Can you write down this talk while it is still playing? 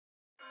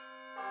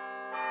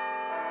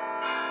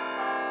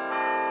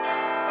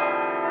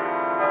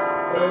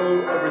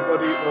Hello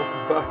everybody,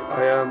 welcome back.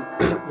 I am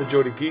the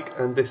Geordie Geek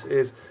and this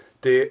is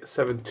day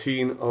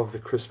 17 of the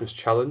Christmas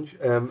challenge.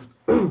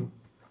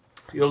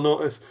 You'll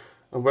notice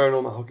I'm wearing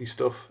all my hockey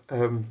stuff.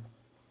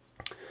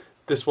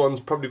 This one's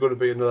probably going to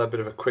be another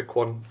bit of a quick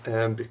one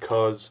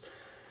because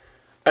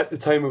at the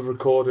time of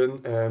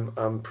recording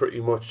I'm pretty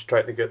much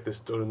trying to get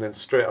this done and then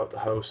straight out the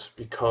house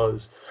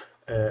because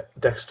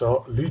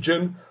Dekstar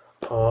Legion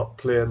are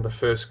playing the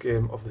first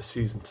game of the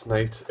season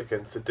tonight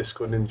against the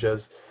Disco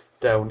Ninjas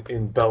down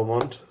in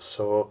Belmont.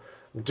 So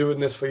I'm doing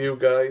this for you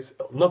guys.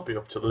 It'll not be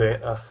up till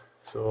later,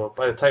 so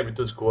by the time it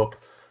does go up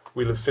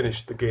we'll have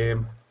finished the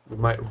game. We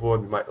might have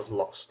won, we might have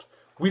lost,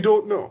 we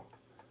don't know,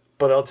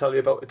 but I'll tell you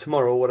about it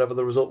tomorrow, whatever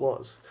the result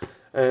was.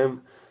 So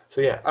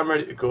yeah, I'm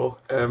ready to go.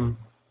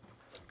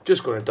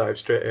 Just going to dive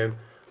straight in.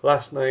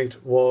 Last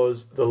night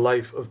was the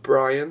life of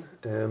Brian,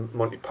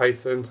 Monty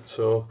Python,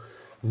 so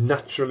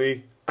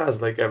naturally, as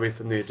like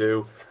everything they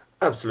do,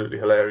 absolutely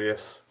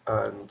hilarious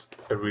and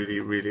a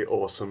really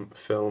awesome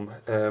film.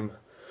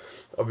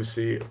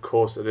 Obviously, of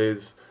course, it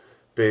is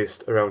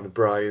based around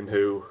Brian,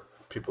 who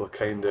people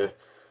kind of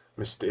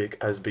mistake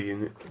as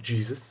being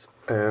Jesus.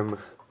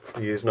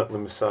 He is not the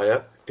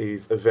Messiah.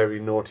 He's a very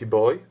naughty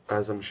boy,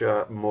 as I'm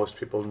sure most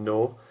people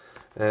know.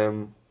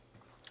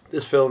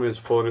 This film is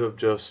full of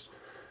just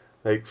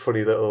like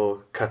funny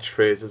little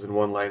catchphrases and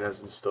one-liners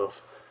and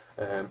stuff,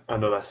 and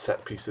other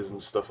set pieces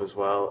and stuff as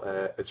well.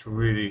 It's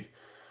really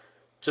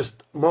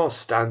just more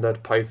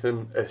standard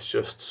Python. It's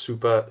just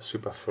super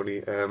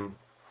funny.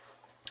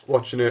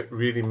 Watching it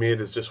really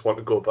made us just want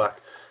to go back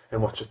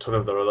and watch a ton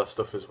of their other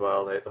stuff as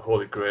well, like The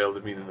Holy Grail,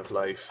 The Meaning of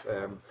Life,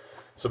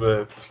 some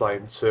of the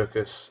Flying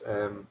Circus.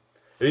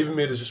 It even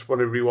made us just want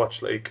to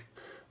rewatch like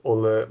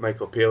all the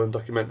Michael Palin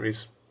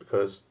documentaries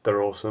because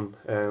they're awesome.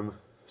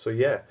 So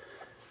yeah,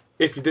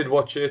 if you did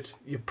watch it,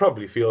 you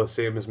probably feel the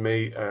same as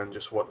me and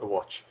just want to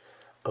watch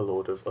a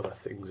load of other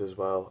things as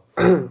well.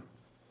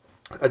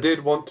 I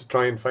did want to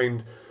try and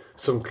find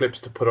some clips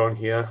to put on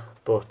here,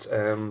 but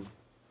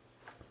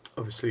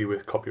obviously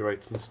with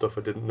copyrights and stuff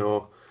I didn't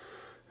know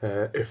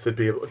if they'd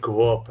be able to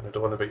go up, and I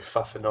don't want to be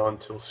faffing on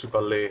till super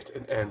late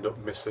and end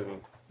up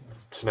missing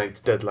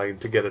tonight's deadline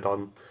to get it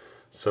on.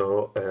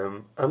 So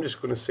I'm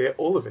just going to say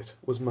all of it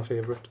was my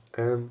favourite.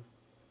 You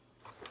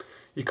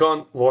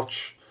can't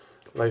watch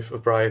Life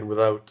of Brian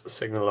without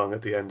singing along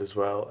at the end as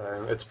well.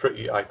 It's a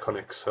pretty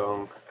iconic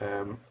song.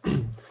 And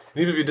even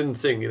if you didn't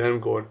sing, you'd end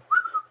up going...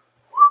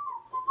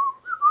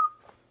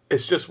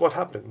 It's just what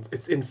happens.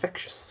 It's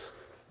infectious.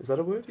 Is that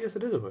a word? Yes,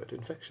 it is a word.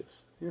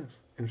 Infectious. Yes.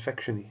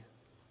 Infection-y.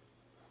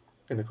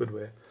 In a good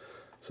way.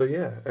 So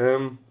yeah,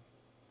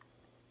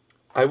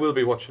 I will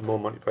be watching more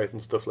Monty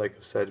Python stuff, like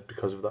I've said,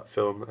 because of that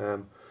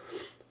film.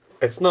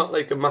 It's not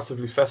like a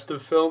massively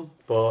festive film,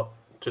 but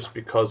just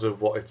because of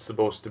what it's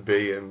supposed to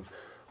be and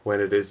when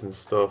it is and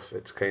stuff,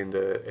 it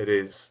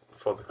is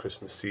for the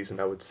Christmas season,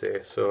 I would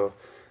say. So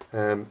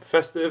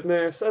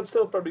festiveness, I'd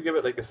still probably give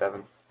it like a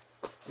 7.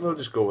 We'll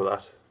just go with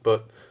that.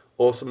 But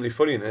awesomely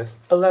funniness,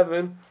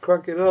 11,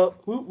 crank it up,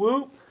 whoop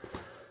whoop.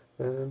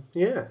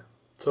 Yeah,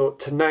 so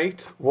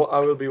tonight what I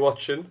will be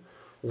watching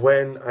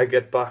when I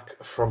get back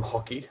from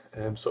hockey,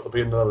 so it'll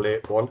be another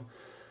late one,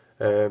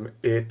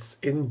 it's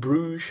In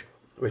Bruges,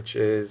 which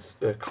is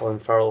the Colin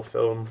Farrell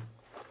film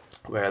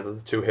where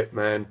the two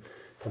hitmen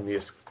and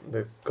they've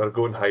got to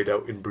go and hide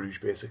out in Bruges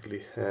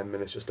basically, and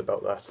it's just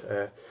about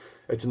that.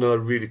 It's another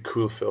really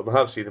cool film. I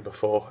have seen it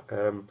before,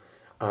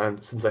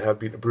 and since I have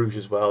been to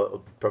Bruges as well,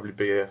 it'll probably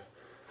be a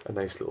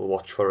nice little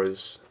watch for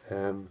us.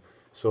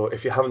 So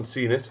if you haven't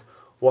seen it,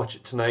 watch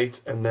it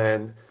tonight and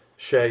then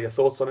share your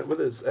thoughts on it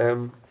with us.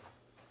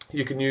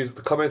 You can use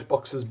the comment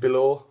boxes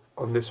below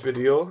on this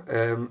video.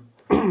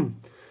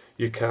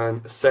 You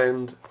can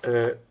send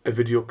a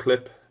video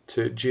clip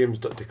to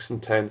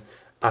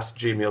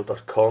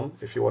james.dixon10@gmail.com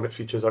if you want it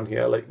features on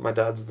here, like my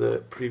dad's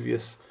the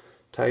previous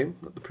time.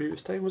 Not the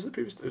previous time, was it the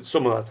previous? It was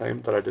some other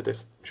time that I did it.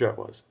 I'm sure it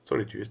was. It's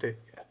only Tuesday.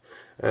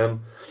 Yeah.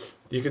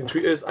 You can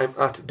tweet us. I'm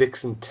at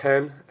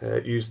Dixon10.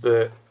 Use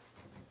the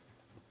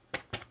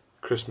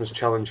Christmas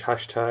challenge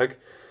hashtag.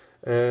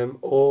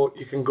 Or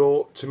you can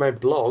go to my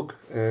blog,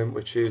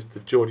 which is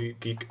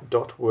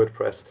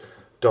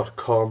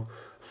thegeordiegeek.wordpress.com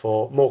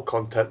for more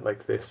content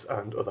like this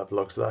and other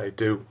blogs that I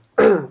do.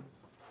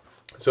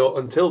 So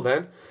until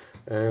then,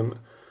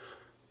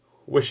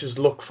 wish us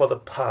luck for the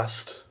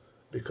past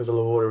because I'll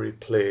have already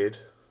played.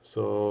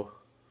 So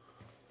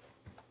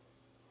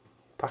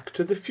Back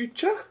to the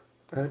Future?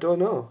 I don't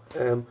know.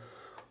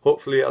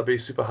 Hopefully I'll be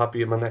super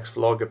happy in my next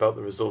vlog about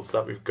the results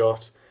that we've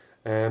got.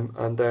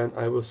 And then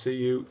I will see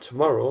you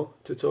tomorrow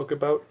to talk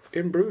about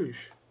In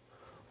Bruges.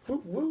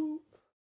 Woo woo!